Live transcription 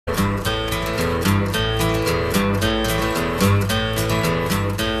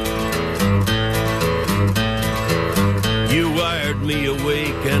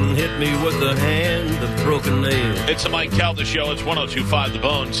It's the Mike Calta Show. It's 102.5 The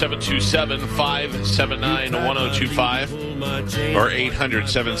Bone, 727-579-1025 or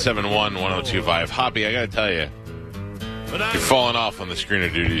 800-771-1025. Hoppy, I got to tell you, you're falling off on the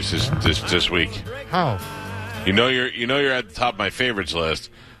screener duties this week. How? You know you're at the top of my favorites list.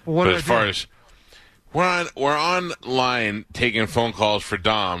 What but as far as we're online taking phone calls for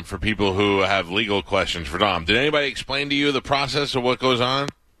Dom for people who have legal questions for Dom. Did anybody explain to you the process of what goes on?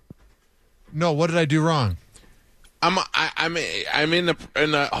 No. What did I do wrong? I'm in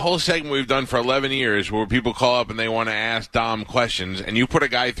the whole segment we've done for 11 years where people call up and they want to ask Dom questions, and you put a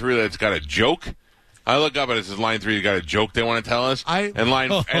guy through that's got a joke. I look up and it says line 3 has got a joke they want to tell us, and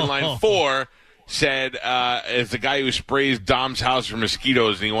line 4 said it's the guy who sprays Dom's house for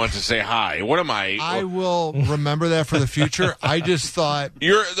mosquitoes and he wants to say hi. What am I? I will remember that for the future. I just thought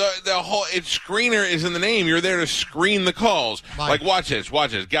You're the whole screener is in the name. You're there to screen the calls. Mike. Like watch this,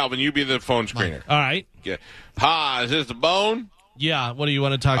 Galvin. You be the phone screener. All right. Yeah. Hi, is this the Bone? Yeah, what do you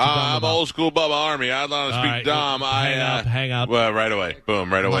want to talk to Dom I'm about? old school Bubba Army. I'd like to speak to Dom. Hang up. Well, right away. Boom,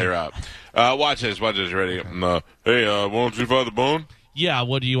 right away you're out. Watch this. Ready? Hey, 125 The Bone? Yeah,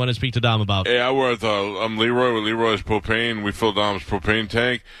 what do you want to speak to Dom about? Hey, I'm Leroy with Leroy's Propane. We fill Dom's propane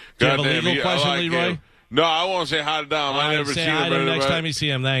tank. Do you have a legal question, Leroy? Him. No, I won't say hi to Dom. I never say seen hi to him. him next time you see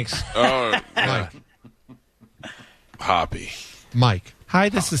him. Thanks. Oh, yeah. Hoppy. Mike. Hi,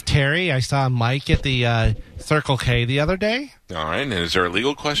 this is Terry. I saw Mike at the Circle K the other day. All right. And is there a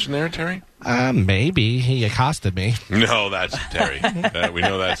legal question there, Terry? Maybe. He accosted me. No, that's Terry. We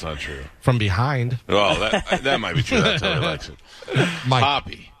know that's not true. From behind. Well, that might be true. That's how he likes it. Mike.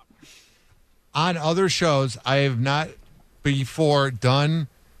 Hoppy. On other shows, I have not before done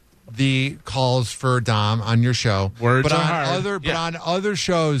the calls for Dom on your show. Words but are on hard. But on other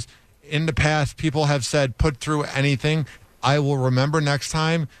shows in the past, people have said put through anything. I will remember next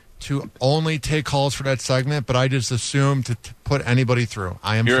time to only take calls for that segment, but I just assume to put anybody through.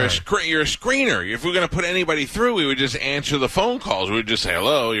 I am You're sorry. you're a screener. If we're going to put anybody through, we would just answer the phone calls. We would just say,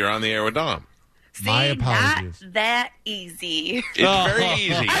 hello, you're on the air with Dom. See, My apologies. not that easy. It's very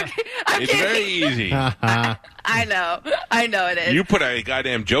easy. It's very easy. I know it is. You put a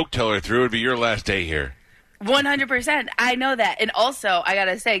goddamn joke teller through, it'd be your last day here. 100%. I know that. And also, I got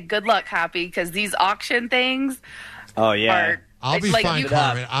to say, good luck, Hoppy, because these auction things are... I'll be like, fine,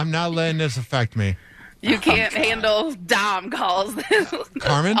 Carmen. I'm not letting this affect me. You can't handle Dom calls.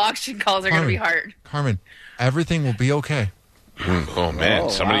 Carmen? Auction calls are going to be hard. Carmen, everything will be okay. Oh, man.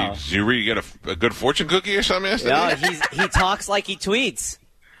 Did you really get a good fortune cookie or something yesterday? No, he talks like he tweets.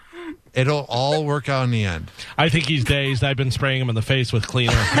 It'll all work out in the end. I think he's dazed. I've been spraying him in the face with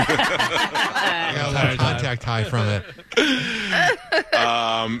cleaner. I got a little contact high from it.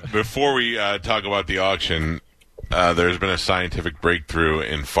 Before we talk about the auction, there's been a scientific breakthrough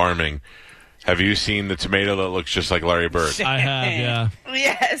in farming. Have you seen the tomato that looks just like Larry Bird? I have, yeah.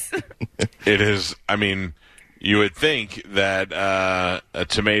 Yes. It is, I mean, you would think that a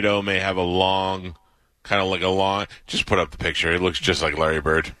tomato may have a long, just put up the picture. It looks just like Larry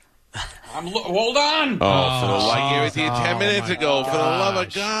Bird. Hold on. I gave it to you 10 minutes ago. For the love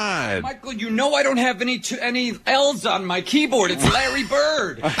of God. Michael, you know I don't have any L's on my keyboard. It's Larry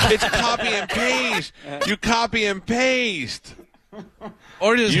Bird. It's copy and paste. You copy and paste.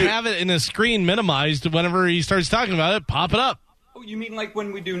 Or just have it in a screen minimized whenever he starts talking about it, pop it up. Oh, you mean like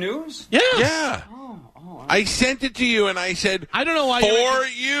when we do news? Yeah. I sent it to you, and I said, I don't know why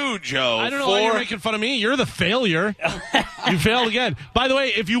you, Joe. I don't know why you're making fun of me. You're the failure. You failed again. By the way,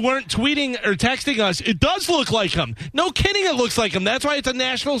 if you weren't tweeting or texting us, it does look like him. No kidding, it looks like him. That's why it's a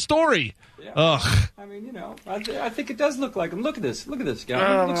national story. Yeah. Ugh. I mean, I think it does look like him. Look at this. Look at this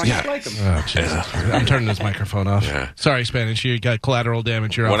guy. It looks just like him. Oh, Jesus. I'm turning this microphone off. Yeah. Sorry, Spanish. You got collateral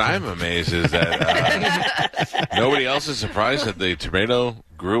damage. You're What off. I'm amazed is that nobody else is surprised that the tomato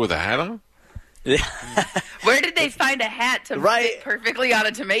grew with a hat on. Where did they find a hat to fit perfectly on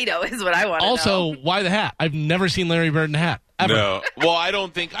a tomato is what I want to know. Also, why the hat? I've never seen Larry Bird in a hat. Ever. No. Well, I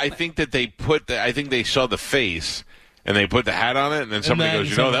think that they I think they saw the face and they put the hat on it, and then somebody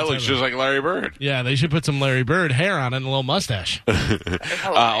goes, that looks just like Larry Bird. Yeah, they should put some Larry Bird hair on it and a little mustache.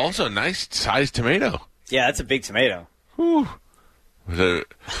 Also, nice sized tomato. Yeah, that's a big tomato. Whew.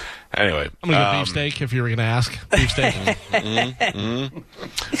 Anyway. I'm going to go beefsteak if you were going to ask. Beefsteak.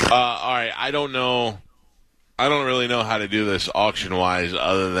 All right, I don't really know how to do this auction-wise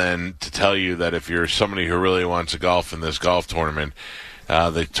other than to tell you that if you're somebody who really wants to golf in this golf tournament,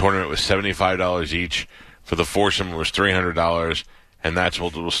 the tournament was $75 each. For the foursome, it was $300, and that's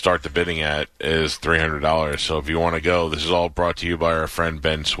what we'll start the bidding at is $300. So if you want to go, this is all brought to you by our friend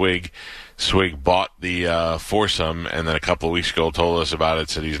Ben Swig. Swig bought the foursome, and then a couple of weeks ago told us about it,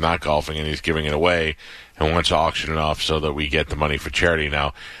 said he's not golfing and he's giving it away. and wants to auction it off so that we get the money for charity.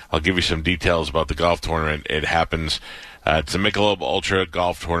 Now, I'll give you some details about the golf tournament. It happens. It's a Michelob Ultra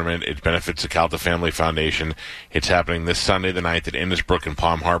golf tournament. It benefits the Calta Family Foundation. It's happening this Sunday the 9th at Innisbrook and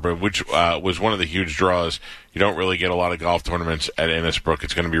Palm Harbor, which was one of the huge draws. You don't really get a lot of golf tournaments at Innisbrook.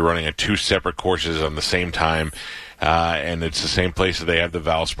 It's going to be running at 2 separate courses on the same time, and it's the same place that they have the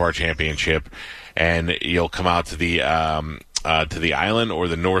Valspar Championship. And you'll come out to the island or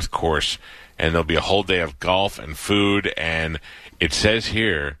the North Course, and there'll be a whole day of golf and food. And it says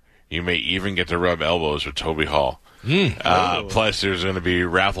here you may even get to rub elbows with Toby Hall. Plus, there's going to be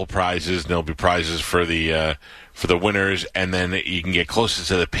raffle prizes, and there'll be prizes for the winners, and then you can get closest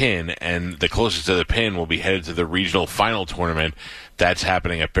to the pin, and the closest to the pin will be headed to the regional final tournament. That's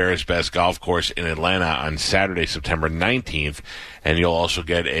happening at Bears Best Golf Course in Atlanta on Saturday, September 19th, and you'll also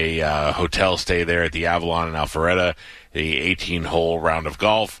get a hotel stay there at the Avalon in Alpharetta, the 18-hole round of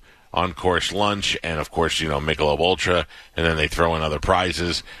golf, on-course lunch, and, of course, Michelob Ultra, and then they throw in other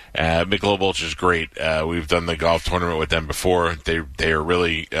prizes. Michelob Ultra is great. We've done the golf tournament with them before. They are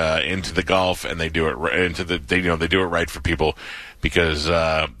really into the golf, and they do it they do it right for people because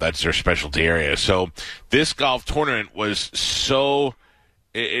that's their specialty area. So this golf tournament was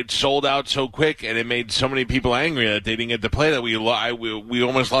it sold out so quick, and it made so many people angry that they didn't get to play that we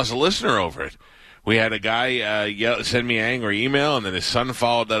almost lost a listener over it. We had a guy send me an angry email, and then his son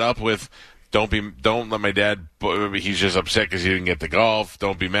followed that up with, "Don't let my dad. He's just upset because he didn't get the golf.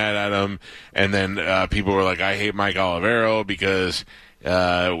 Don't be mad at him." And then people were like, "I hate Mike Olivero because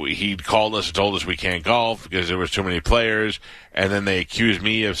he called us and told us we can't golf because there was too many players." And then they accused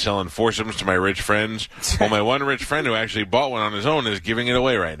me of selling foursomes to my rich friends. Well, my one rich friend who actually bought one on his own is giving it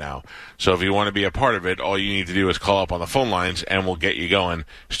away right now. So if you want to be a part of it, all you need to do is call up on the phone lines, and we'll get you going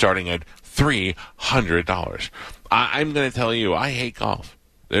starting at $300. I'm going to tell you, I hate golf.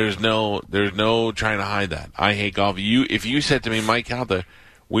 There's no trying to hide that. I hate golf. If you said to me, "Mike Calta,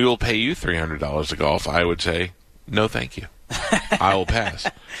 we will pay you $300 to golf," I would say, "No, thank you. I will pass.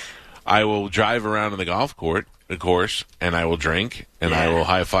 I will drive around in the golf course, and I will drink, and I will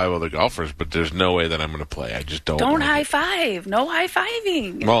high five other golfers. But there's no way that I'm going to play. I just don't. Don't like high it. five. No high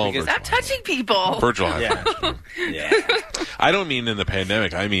fiving. Well, Stop touching people. Virtual high five. Yeah. I don't mean in the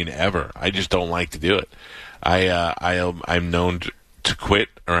pandemic. I mean ever. I just don't like to do it. I'm known to quit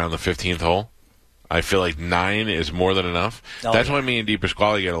around the 15th hole. I feel like 9 is more than enough. That's why me and Deep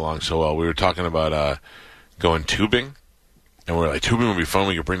Pasquale get along so well. We were talking about going tubing, and we're like, tubing would be fun.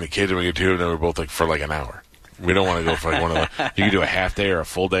 We could bring the kids and we could tube, and then we're both like for like an hour. We don't want to go for like one of the. You can do a half day or a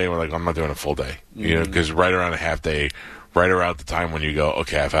full day. And we're like, I'm not doing a full day. Because right around a half day, right around the time when you go,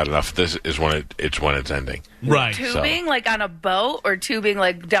 okay, I've had enough of this, is when it's ending. Right. Tubing like on a boat or tubing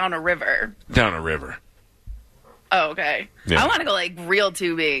like down a river? Down a river. Oh, okay. Yeah. I want to go like real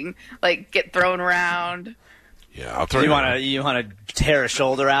tubing, like get thrown around. Yeah, I'll throw You want to tear a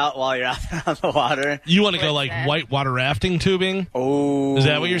shoulder out while you're out there on the water? You want to go What's like that? whitewater rafting tubing? Oh, Is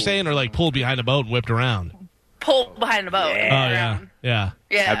that what you're saying? Or like pulled behind a boat and whipped around? Pull behind the boat. Oh, yeah. Yeah.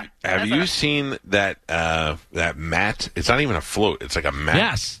 Yeah. Have you seen that mat? It's not even a float. It's like a mat.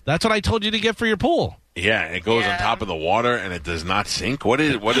 Yes. That's what I told you to get for your pool. Yeah, it goes on top of the water and it does not sink. What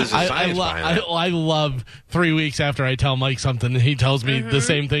is the science behind that? I love 3 weeks after I tell Mike something, he tells me the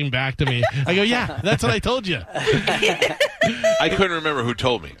same thing back to me. I go, yeah, that's what I told you. I couldn't remember who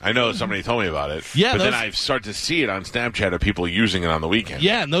told me. I know somebody told me about it. Yeah, but then I start to see it on Snapchat of people using it on the weekend.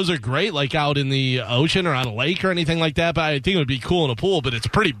 Yeah, and those are great, like out in the ocean or on a lake or anything like that. But I think it would be cool in a pool, but it's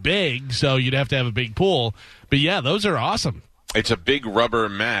pretty big, so you'd have to have a big pool. But yeah, those are awesome. It's a big rubber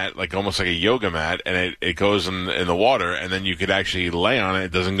mat, like almost like a yoga mat, and it goes in the water, and then you could actually lay on it.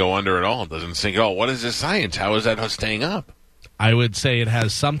 It doesn't go under at all. It doesn't sink at all. What is this science? How is that staying up? I would say it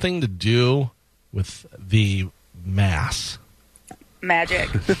has something to do with the mass. Magic.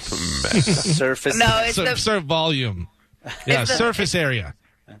 surface. No, it's the volume. Yeah, It's the- surface area.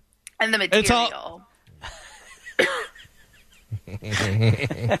 and the It's material. all-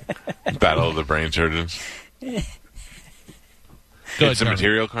 Battle of the brain surgeons. Go It's the ahead,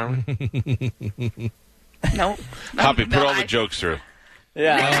 material, Carmen. Nope. Hoppy, put No, all the jokes through.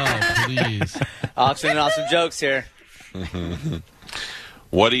 Yeah, Oh, please. auctioning off some jokes here.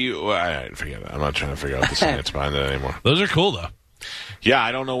 What do you... Well, I forget it. I'm not trying to figure out the science behind it anymore. Those are cool, though. Yeah,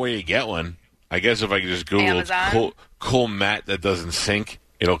 I don't know where you get one. I guess if I could just Google Amazon? cool mat that doesn't sink,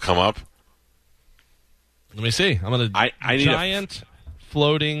 it'll come up. Let me see. I'm going to... I need giant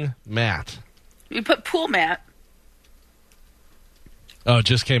floating mat. You put pool mat. Oh, it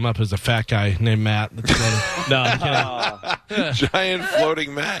just came up as a fat guy named Matt. That's funny. No, I'm kidding. Giant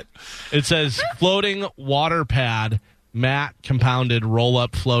floating mat. It says floating water pad matte compounded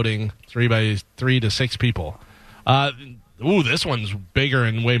roll-up floating 3x3 to 6 people. This one's bigger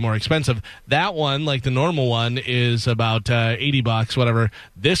and way more expensive. That one, like the normal one, is about $80, whatever.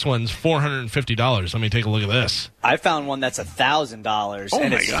 This one's $450. Let me take a look at this. I found one that's $1,000. Oh,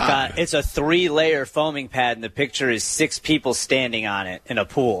 and my God. It's a 3-layer foaming pad, and the picture is 6 people standing on it in a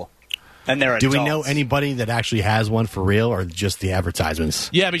pool. And they're Do adults. we know anybody that actually has one for real, or just the advertisements?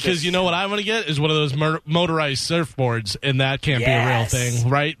 Yeah, because you know what I'm going to get is one of those motorized surfboards, and that can't be a real thing,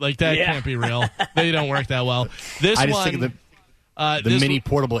 right? Like, that can't be real. They don't work that well. This I just one, think of the mini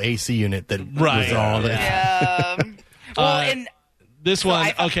portable AC unit that was all that. Well, this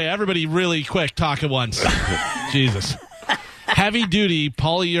one, okay, everybody really quick, talk at once. Jesus. Heavy-duty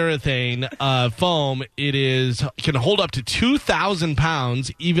polyurethane foam. It can hold up to 2,000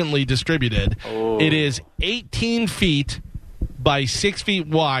 pounds, evenly distributed. Oh. It is 18 feet by 6 feet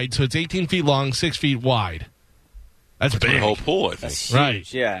wide, so it's 18 feet long, 6 feet wide. That's big. The whole pool, I think. That's huge,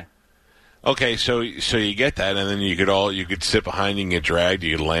 Right. yeah. Okay, so you get that, and then you could sit behind, you can get dragged,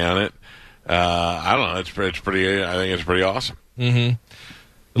 you could lay on it. I don't know. It's pretty. I think it's pretty awesome. Mm-hmm.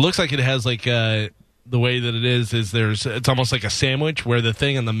 It looks like it has like the way that it is it's almost like a sandwich where the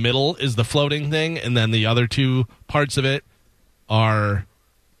thing in the middle is the floating thing, and then the other two parts of it are,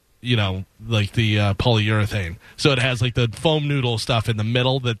 like the polyurethane. So it has like the foam noodle stuff in the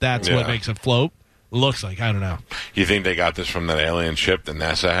middle. That's what makes it float. Looks like, I don't know. You think they got this from that alien ship that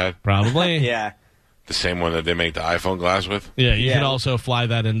NASA had? Probably. Yeah. The same one that they make the iPhone glass with? Yeah, you can also fly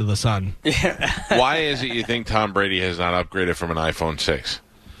that into the sun. Why is it you think Tom Brady has not upgraded from an iPhone 6?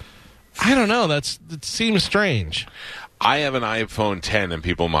 I don't know. It seems strange. I have an iPhone 10 and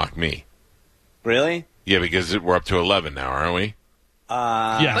people mock me. Really? Yeah, because we're up to 11 now, aren't we?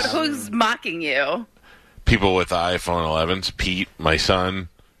 Yes. but who's mocking you? People with the iPhone 11s, Pete, my son,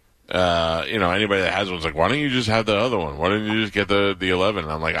 anybody that has one's like, why don't you just have the other one? Why don't you just get the 11?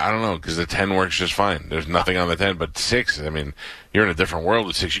 And I'm like, I don't know, because the 10 works just fine. There's nothing on the 10, but 6, I mean, you're in a different world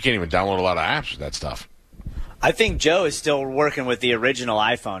with 6. You can't even download a lot of apps with that stuff. I think Joe is still working with the original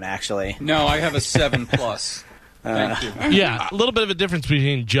iPhone, actually. No, I have a 7 Plus. Thank you. Yeah, a little bit of a difference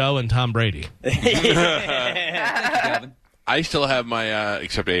between Joe and Tom Brady. Gavin. I still have my,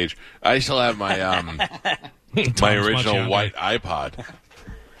 except age, I still have my my Tom's much original younger. white iPod.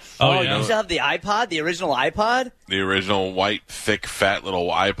 Oh, yeah. you still have the iPod, the original iPod? The original white, thick, fat little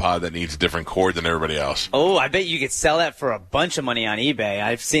iPod that needs a different cord than everybody else. Oh, I bet you could sell that for a bunch of money on eBay.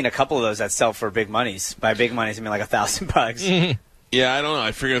 I've seen a couple of those that sell for big monies. By big monies, I mean like $1,000. Yeah, I don't know.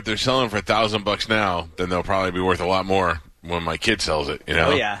 I figure if they're selling for $1,000 now, then they'll probably be worth a lot more when my kid sells it.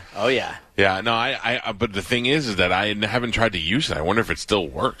 Oh yeah. Yeah, no, but the thing is that I haven't tried to use it. I wonder if it still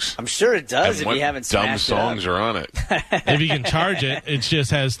works. I'm sure it does And if what you haven't dumb smashed it up. songs are on it. If you can charge it, it just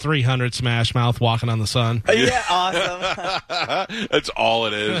has 300 Smash Mouth walking on the sun. Yeah, awesome. That's all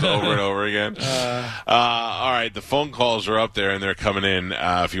it is, over and over again. All right, the phone calls are up there, and they're coming in.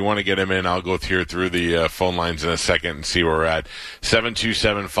 If you want to get them in, I'll go through the phone lines in a second and see where we're at.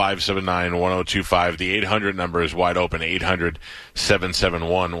 727-579-1025. The 800 number is wide open,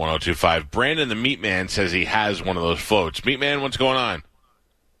 800-771-1025. Brandon, the Meat Man, says he has one of those floats. Meat Man, what's going on?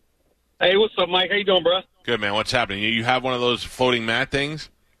 Hey, what's up, Mike? How you doing, bro? Good, man. What's happening? You have one of those floating mat things?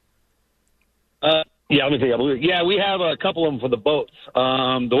 Yeah, let me tell you. Yeah, we have a couple of them for the boats.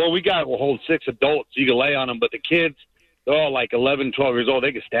 The one we got will hold 6 adults. You can lay on them, but the kids, they're all like 11, 12 years old.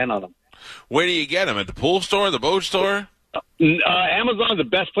 They can stand on them. Where do you get them? At the pool store, the boat store? Amazon's the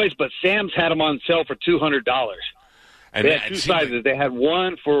best place, but Sam's had them on sale for $200. And They had 2 sizes. They had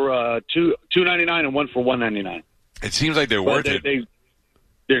one for $2.99 and one for $1.99. It seems like they're worth it.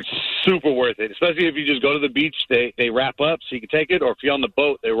 They're super worth it, especially if you just go to the beach. They wrap up so you can take it, or if you're on the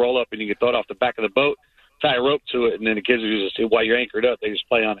boat, they roll up and you can throw it off the back of the boat, tie a rope to it, and then the kids will just while you're anchored up, they just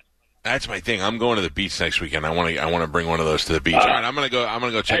play on it. That's my thing. I'm going to the beach next weekend. I want to bring one of those to the beach. All right, I'm gonna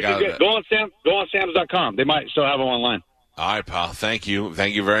go check out. Go on Sam's.com. They might still have them online. All right, pal. Thank you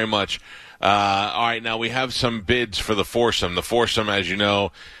very much. All right, now we have some bids for the foursome. The foursome, as you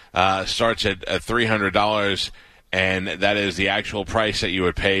know, starts at $300, and that is the actual price that you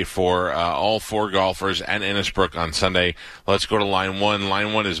would pay for all 4 golfers and Innisbrook on Sunday. Let's go to line 1.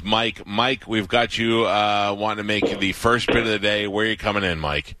 Line 1 is Mike. Mike, we've got you wanting to make the first bid of the day. Where are you coming in,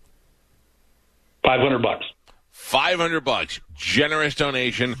 Mike? $500. $500. Generous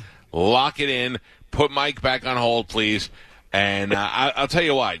donation. Lock it in. Put Mike back on hold, please. And I'll tell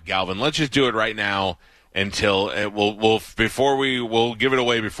you what, Galvin. Let's just do it right now until we'll give it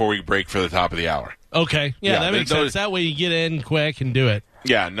away before we break for the top of the hour. Okay. Yeah, that makes sense. That way you get in quick and do it.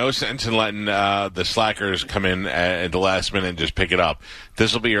 Yeah, no sense in letting the slackers come in at the last minute and just pick it up.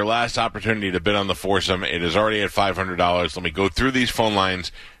 This will be your last opportunity to bid on the foursome. It is already at $500. Let me go through these phone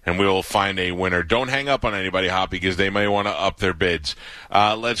lines, and we will find a winner. Don't hang up on anybody, Hoppy, because they may want to up their bids.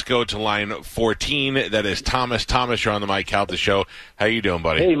 Let's go to line 14. That is Thomas. Thomas, you're on the Mike Calta show. How you doing,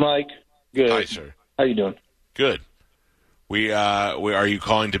 buddy? Hey, Mike. Good. Hi, sir. How you doing? Good. We are you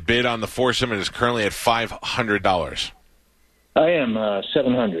calling to bid on the foursome? It is currently at $500. I am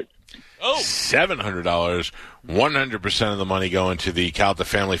 700. Oh, $700. 100% of the money going to the Calta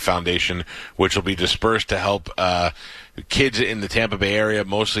Family Foundation, which will be dispersed to help kids in the Tampa Bay area,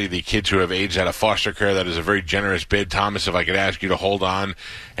 mostly the kids who have aged out of foster care. That is a very generous bid. Thomas, if I could ask you to hold on,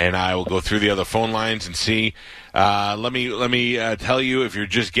 and I will go through the other phone lines and see. Let me tell you, if you're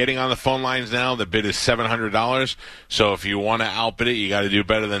just getting on the phone lines now, the bid is $700. So if you want to outbid it, you got to do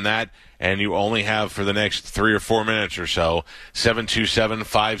better than that. And you only have, for the next 3 or 4 minutes or so,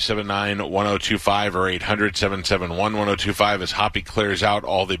 727-579-1025 or 800-771-1025 as Hoppy clears out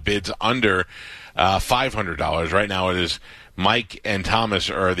all the bids under $500. Right now it is Mike and Thomas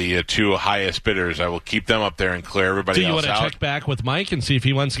are the two highest bidders. I will keep them up there and clear everybody else out. Do you want to check back with Mike and see if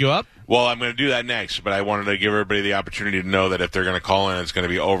he wants to go up? Well, I'm going to do that next, but I wanted to give everybody the opportunity to know that if they're going to call in, it's going to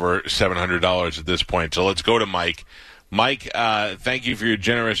be over $700 at this point. So let's go to Mike. Mike, thank you for your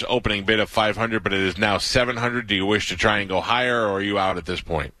generous opening bid of $500, but it is now $700. Do you wish to try and go higher, or are you out at this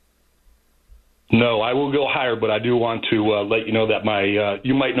point? No, I will go higher, but I do want to let you know that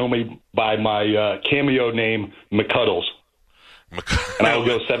you might know me by my cameo name, McCuddles. And I will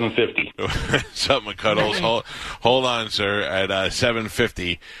go $750. What's up, McCuddles? Hold on, sir, at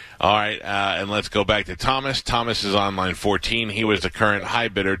 $750. All right, and let's go back to Thomas. Thomas is on line 14. He was the current high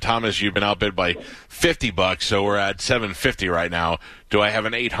bidder. Thomas, you've been outbid by $50, so we're at $750 right now. Do I have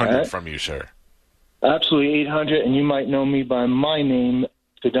an $800 from you, sir? Absolutely $800, and you might know me by my name,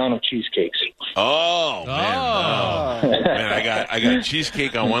 Sedano Cheesecakes. Oh, man. Man, I got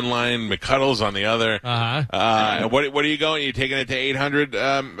cheesecake on one line, McCuddles on the other. What are you going? Are you taking it to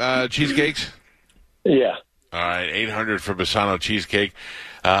 800 cheesecakes? Yeah. All right, 800 for Bassano Cheesecake.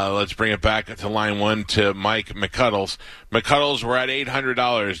 Let's bring it back to line 1 to Mike McCuddles. McCuddles, we're at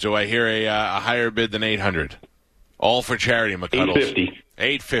 $800. Do I hear a higher bid than 800? All for charity, McCuddles.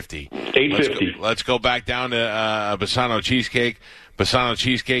 $850. Let's go back down to Bassano Cheesecake. Bassano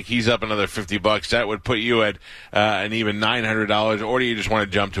Cheesecake, he's up another $50. That would put you at an even $900. Or do you just want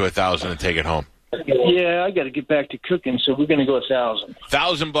to jump to $1,000 and take it home? Yeah, I got to get back to cooking, so we're going to go $1,000.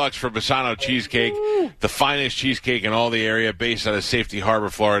 $1,000 for Bassano Cheesecake, the finest cheesecake in all the area, based out of Safety Harbor,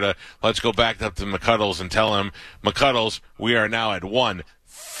 Florida. Let's go back up to McCuddles and tell him, McCuddles, we are now at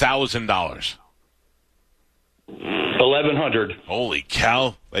 $1,000. 1,100. Holy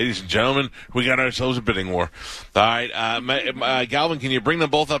cow. Ladies and gentlemen, we got ourselves a bidding war. All right, Galvin, can you bring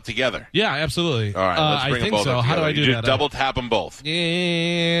them both up together? Yeah, absolutely. All right, let's bring them both up together. How do I do you that? Just double tap them both.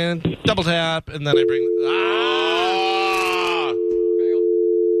 And double tap, and then I bring...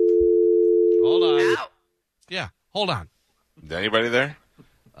 Hold on. Ow. Yeah, hold on. Is anybody there?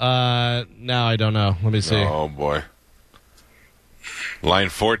 Now I don't know. Let me see. Oh, boy. Line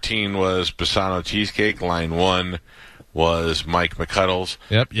 14 was Bassano Cheesecake. Line 1 was Mike McCuddles.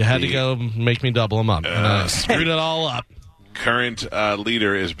 Yep, you had to go make me double them up. And I screwed it all up. Current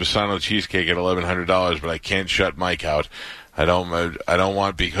leader is Bassano Cheesecake at $1,100, but I can't shut Mike out. I don't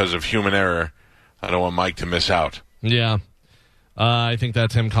want, because of human error, I don't want Mike to miss out. Yeah. I think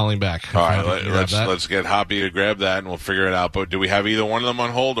that's him calling back. All right, let's get Hoppy to grab that, and we'll figure it out. But do we have either one of them on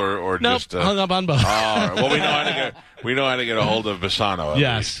hold, or nope, just hung up on both? All right. Well, we know how to get a hold of Bassano.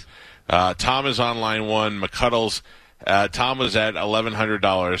 Yes. Tom is on line 1. McCuddles. Tom was at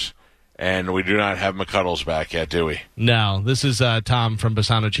 $1,100, and we do not have McCuddles back yet, do we? No, this is Tom from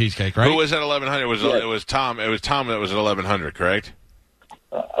Bassano Cheesecake, right? Who was at $1,100? It was Tom. It was Tom that was at $1,100, correct?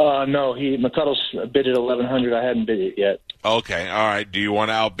 No, McCuddles bid at $1,100. I hadn't bid it yet. Okay, all right. Do you want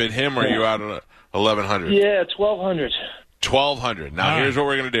to outbid him, or are you out at $1,100? Yeah, $1,200. $1,200. Now, here's what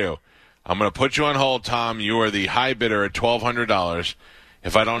we're going to do. I'm going to put you on hold, Tom. You are the high bidder at $1,200.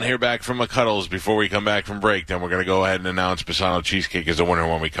 If I don't hear back from McCuddles before we come back from break, then we're going to go ahead and announce Bassano Cheesecake as a winner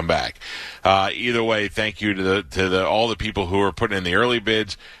when we come back. Either way, thank you to all the people who were putting in the early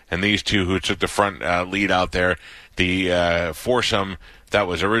bids and these two who took the front lead out there. The foursome that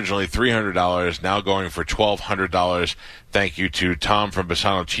was originally $300, now going for $1,200. Thank you to Tom from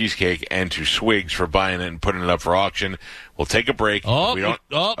Bassano Cheesecake and to Swigs for buying it and putting it up for auction. We'll take a break. You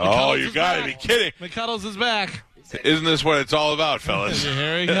got to be kidding. McCuddles is back. Isn't this what it's all about, fellas?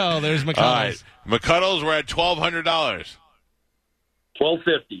 Here we go. There's McCuddles. All right. McCuddles, we're at $1,200.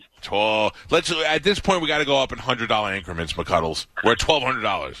 $1,250. 12. Let's. At this point, we got to go up in $100 increments, McCuddles. We're at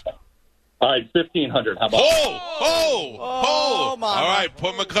 $1,200. All right, $1,500. How about? Oh! my All right,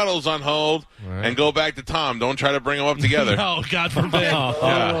 put McCuddles on hold and go back to Tom. Don't try to bring them up together. No, God forbid.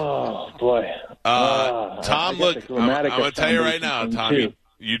 Oh boy. Tom, look, I'm going to tell you right now, Tom.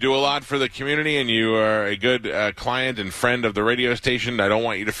 You do a lot for the community, and you are a good client and friend of the radio station. I don't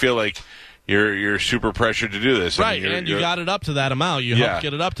want you to feel like you're super pressured to do this. Right, and you got it up to that amount. You helped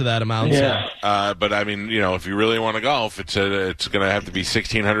get it up to that amount. Yeah. So. But, I mean, if you really want to golf, it's going to have to be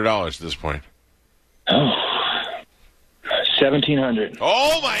 $1,600 at this point. Oh, $1,700.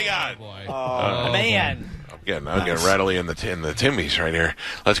 Oh, my God. Man. I'm getting rattly in the Timmies right here.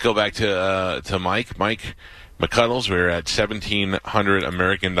 Let's go back to Mike. Mike McCuddles, we're at $1,700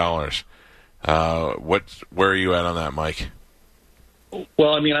 American dollars. Where are you at on that, Mike?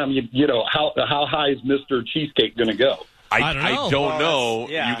 Well, I mean, how high is Mr. Cheesecake going to go? I don't know.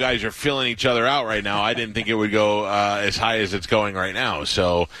 You guys are filling each other out right now. I didn't think it would go as high as it's going right now.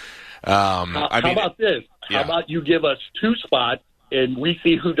 So, how about this? Yeah. How about you give us 2 spots, and we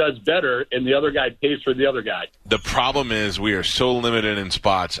see who does better, and the other guy pays for the other guy? The problem is we are so limited in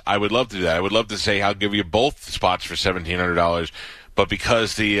spots. I would love to do that. I would love to say I'll give you both spots for $1,700, but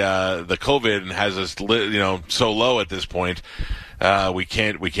because the COVID has us so low at this point, we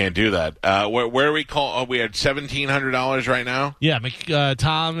can't do that. Where are we we had $1,700 right now. Yeah,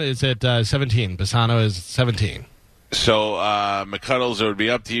 Tom is at 17. Bassano is 17. So McCuddles, it would be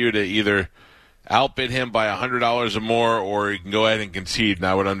up to you to either outbid him by $100 or more, or you can go ahead and concede, and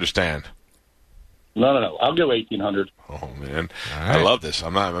I would understand. No. I'll go $1,800. Oh man, right. I love this.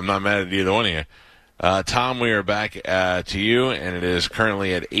 I'm not mad at either one of you. Tom, we are back to you, and it is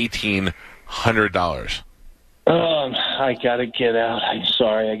currently at $1,800. I gotta get out. I'm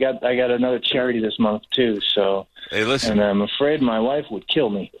sorry. I got another charity this month too. So, hey, listen. And I'm afraid my wife would kill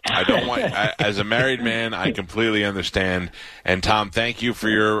me. I don't want. As a married man, I completely understand. And Tom, thank you for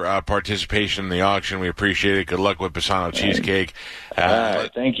your participation in the auction. We appreciate it. Good luck with Bassano Cheesecake. All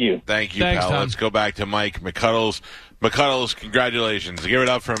right, thank you. Thank you, Thanks, pal. Tom. Let's go back to Mike McCuddles. McCuddles, congratulations. Give it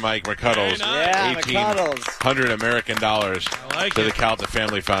up for Mike McCuddles. Yeah, McCuddles. $1,800 American dollars to the Calta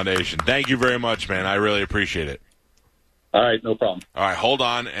Family Foundation. Thank you very much, man. I really appreciate it. All right, no problem. All right, hold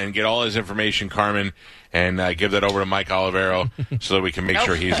on and get all his information, Carmen, and give that over to Mike Olivero so that we can make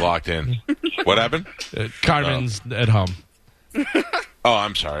sure he's locked in. What happened? Carmen's at home. Oh,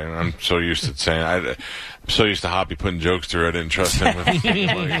 I'm sorry. I'm so used to saying I'm so used to Hoppy putting jokes through. I didn't trust him.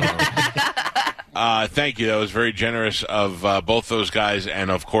 Thank you. That was very generous of both those guys, and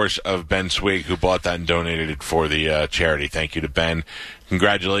of course of Ben Swig, who bought that and donated it for the charity. Thank you to Ben.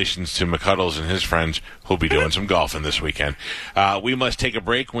 Congratulations to McCuddles and his friends who'll be doing some golfing this weekend. We must take a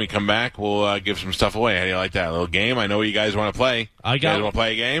break. When we come back, we'll give some stuff away. How do you like that? A little game? I know what you guys want to play. You guys want to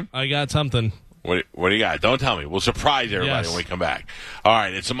play a game? I got something. What do you got? Don't tell me. We'll surprise everybody when we come back. All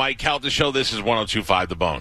right, it's the Mike Calta Show. This is 102.5 The Bone.